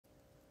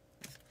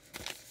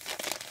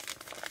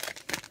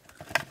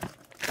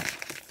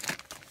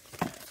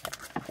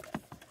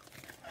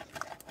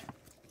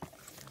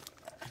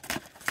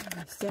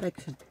said I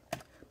could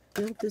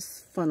build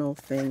this funnel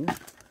thing,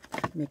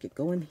 make it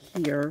go in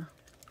here,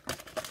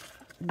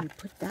 and you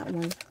put that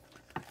one,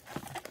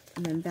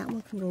 and then that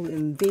one can go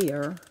in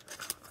there,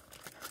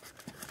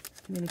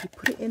 and then if you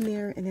put it in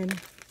there, and then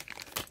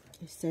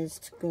it says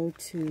to go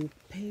to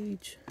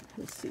page,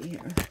 let's see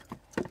here,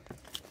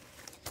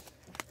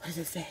 what does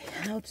it say?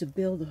 How to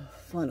build a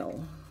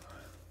funnel.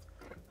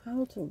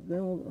 How to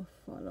build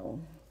a funnel.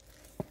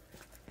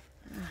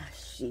 Ah,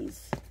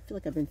 jeez. I feel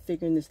like I've been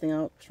figuring this thing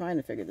out, trying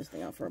to figure this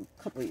thing out for a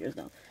couple of years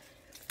now.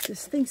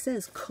 This thing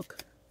says cook.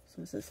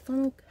 So it says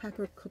Funnel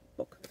Hacker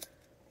Cookbook.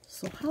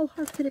 So how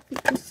hard could it be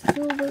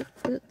to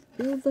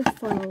build the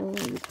funnel?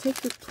 You take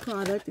the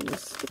product and you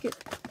stick it,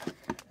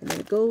 and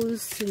then it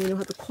goes, and you know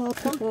how to call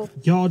people.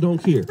 Y'all don't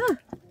care. Ah,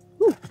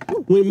 ooh,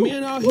 ooh, when ooh,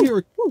 men out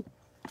here.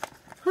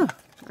 Huh,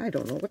 I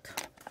don't know what.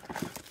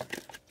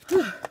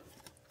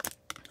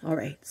 All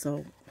right,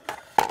 so.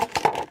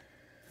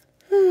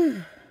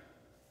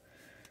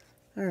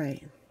 All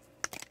right.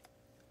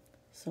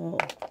 So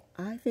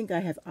I think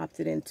I have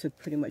opted into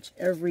pretty much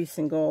every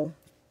single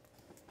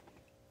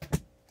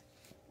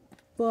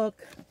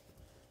book.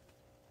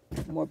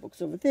 More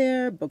books over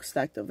there, books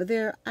stacked over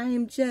there. I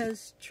am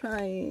just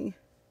trying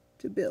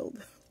to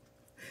build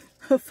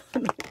a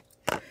funnel.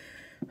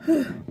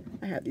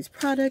 I have these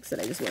products that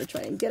I just want to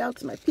try and get out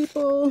to my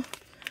people.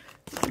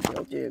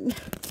 Building,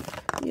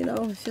 you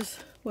know, it's just,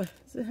 what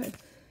is it?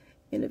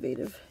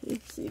 Innovative.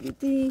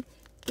 CVD.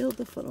 Build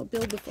the funnel.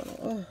 Build the funnel.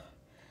 Oh.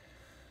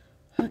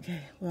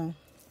 Okay, well,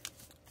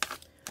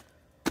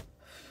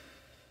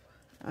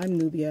 I'm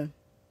Nubia,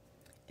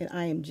 and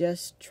I am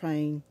just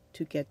trying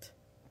to get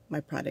my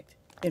product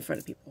in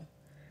front of people.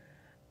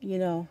 You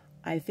know,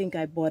 I think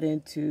I bought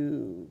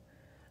into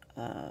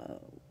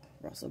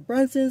Russell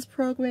Brunson's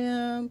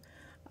program.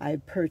 I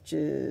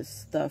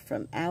purchased stuff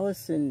from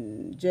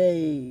Allison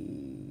J.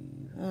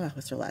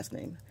 What's her last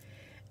name?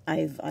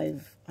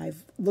 I've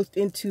looked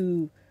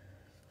into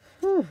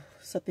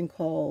something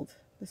called,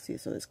 let's see,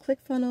 so there's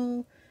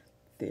ClickFunnels,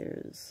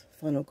 there's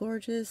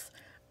FunnelGorgeous.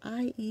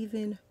 I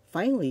even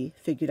finally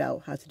figured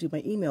out how to do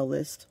my email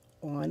list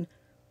on,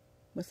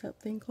 what's that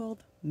thing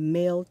called?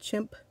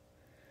 MailChimp.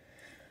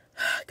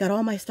 Got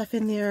all my stuff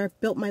in there,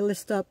 built my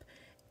list up,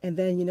 and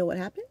then you know what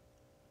happened?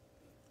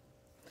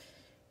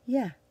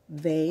 Yeah,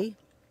 they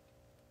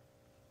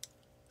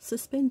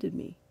suspended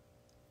me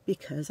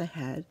because I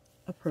had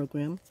a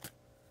program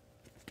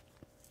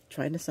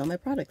trying to sell my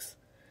products.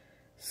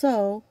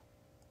 So,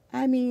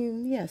 I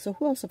mean, yeah, so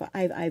who else have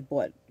I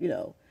bought, you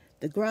know,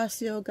 the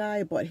Gracio guy,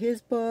 I bought his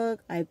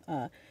book.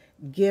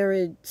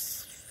 Garrett,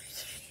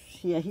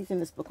 yeah, he's in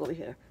this book over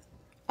here.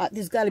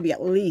 There's got to be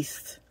at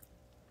least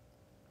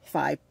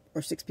 5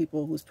 or 6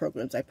 people whose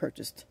programs I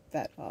purchased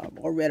that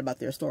or read about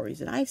their stories,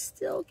 and I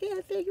still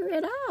can't figure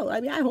it out.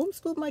 I mean, I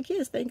homeschooled my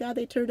kids. Thank God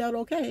they turned out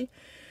okay.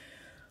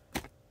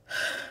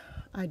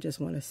 I just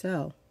want to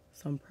sell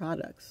some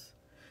products.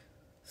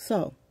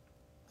 So,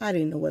 I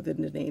didn't know whether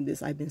to name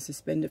this. I've been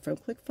suspended from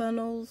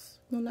ClickFunnels.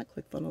 No, not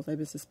ClickFunnels. I've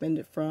been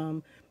suspended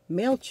from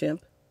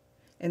MailChimp.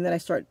 And then I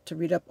start to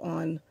read up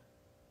on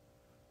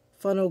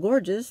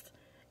FunnelGorgeous.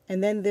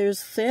 And then there's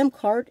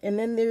Samcart. And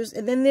then there's.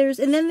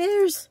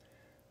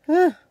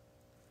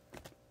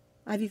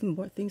 I've even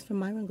bought things from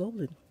Myron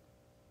Golden.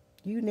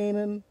 You name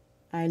him,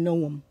 I know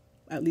him.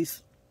 At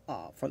least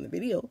from the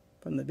video.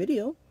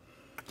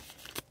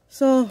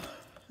 So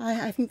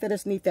I think that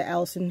it's neat that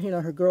Allison, you know,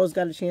 her girls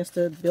got a chance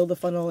to build a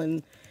funnel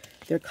and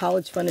their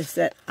college fund is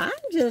set. I'm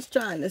just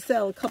trying to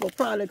sell a couple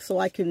products so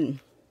I can,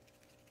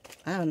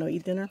 I don't know,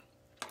 eat dinner,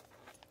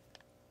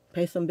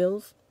 pay some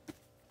bills,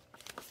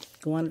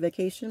 go on a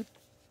vacation.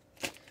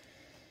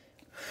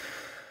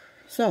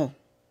 So,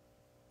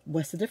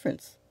 what's the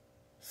difference?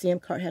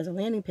 Samcart has a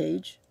landing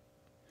page.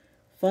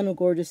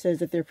 FunnelGorgeous says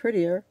that they're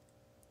prettier.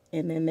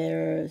 And then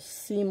they're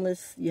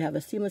seamless. You have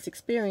a seamless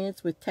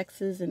experience with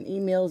texts and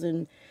emails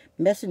and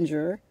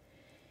Messenger.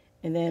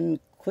 And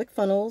then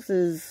ClickFunnels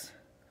is,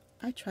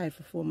 I tried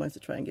for 4 months to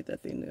try and get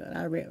that thing done.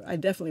 I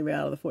definitely ran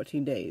out of the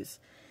 14 days.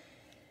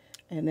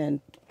 And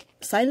then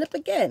sign up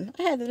again.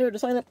 I had the nerve to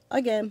sign up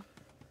again.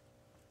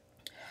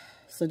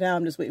 So now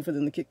I'm just waiting for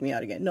them to kick me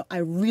out again. No, I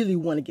really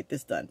want to get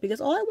this done because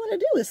all I want to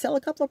do is sell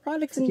a couple of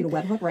products. Execute a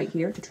webhook right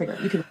here to trigger.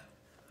 You can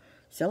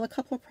sell a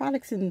couple of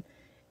products and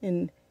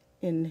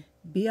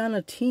be on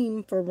a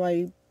team for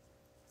my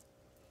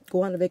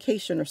go on a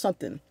vacation or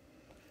something.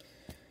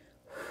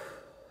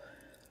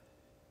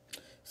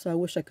 So I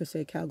wish I could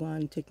say,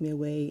 Calgon, take me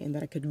away, and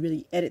that I could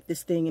really edit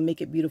this thing and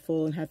make it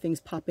beautiful and have things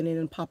popping in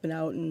and popping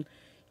out. And,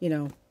 you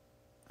know,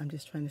 I'm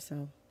just trying to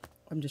sell.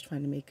 I'm just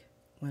trying to make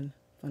one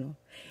funnel.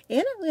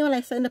 And when I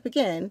signed up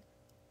again,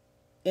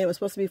 and it was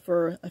supposed to be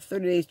for a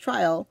 30 days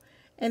trial,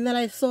 and then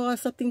I saw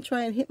something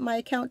try and hit my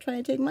account, try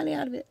and take money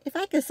out of it. If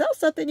I could sell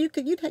something, you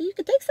could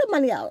take some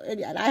money out.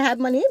 And I have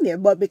money in there,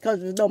 but because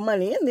there's no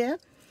money in there,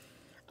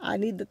 I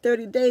need the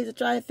 30 days to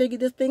try and figure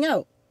this thing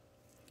out.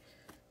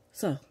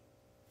 So,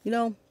 you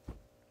know,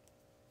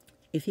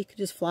 if he could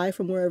just fly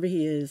from wherever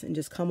he is and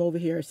just come over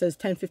here, it says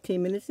 10,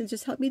 15 minutes, and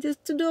just help me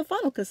just to do a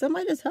funnel. Because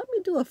somebody just help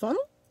me do a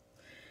funnel.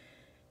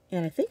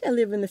 And I think I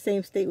live in the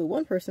same state with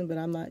one person, but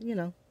I'm not, you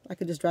know, I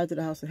could just drive to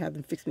the house and have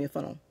them fix me a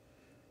funnel.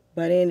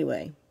 But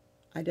anyway,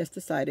 I just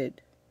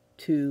decided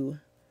to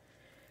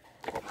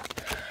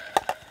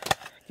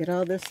get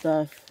all this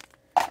stuff,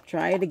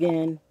 try it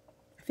again.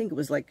 I think it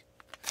was like,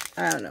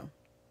 I don't know.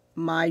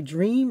 My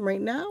dream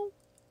right now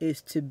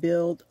is to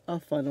build a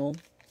funnel,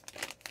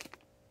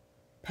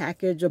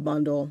 package a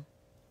bundle,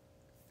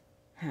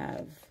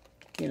 have,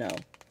 you know,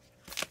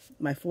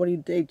 my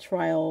 40-day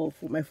trial,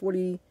 for my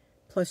 40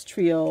 plus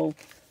trio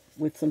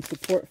with some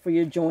support for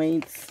your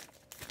joints.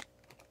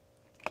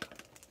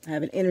 I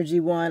have an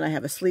energy one, I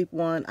have a sleep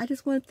one. I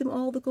just want them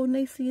all to go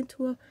nicely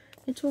into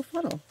a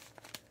funnel.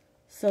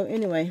 So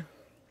anyway,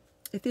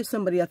 if there's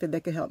somebody out there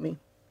that could help me,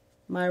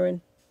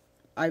 Myron,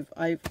 you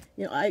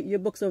know, your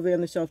book's over there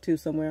on the shelf too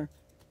somewhere.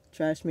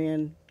 Trash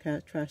Man,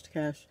 Trash to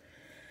Cash.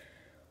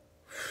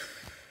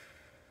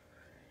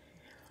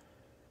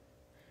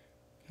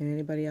 Can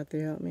anybody out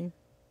there help me?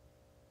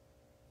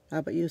 How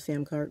about you,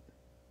 Sam Cart?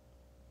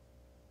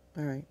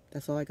 All right,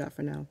 that's all I got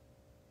for now.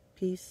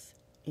 Peace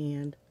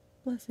and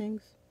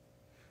blessings.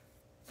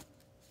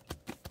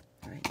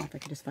 All right, if I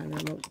can just find the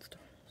remote,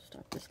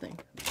 stop this thing.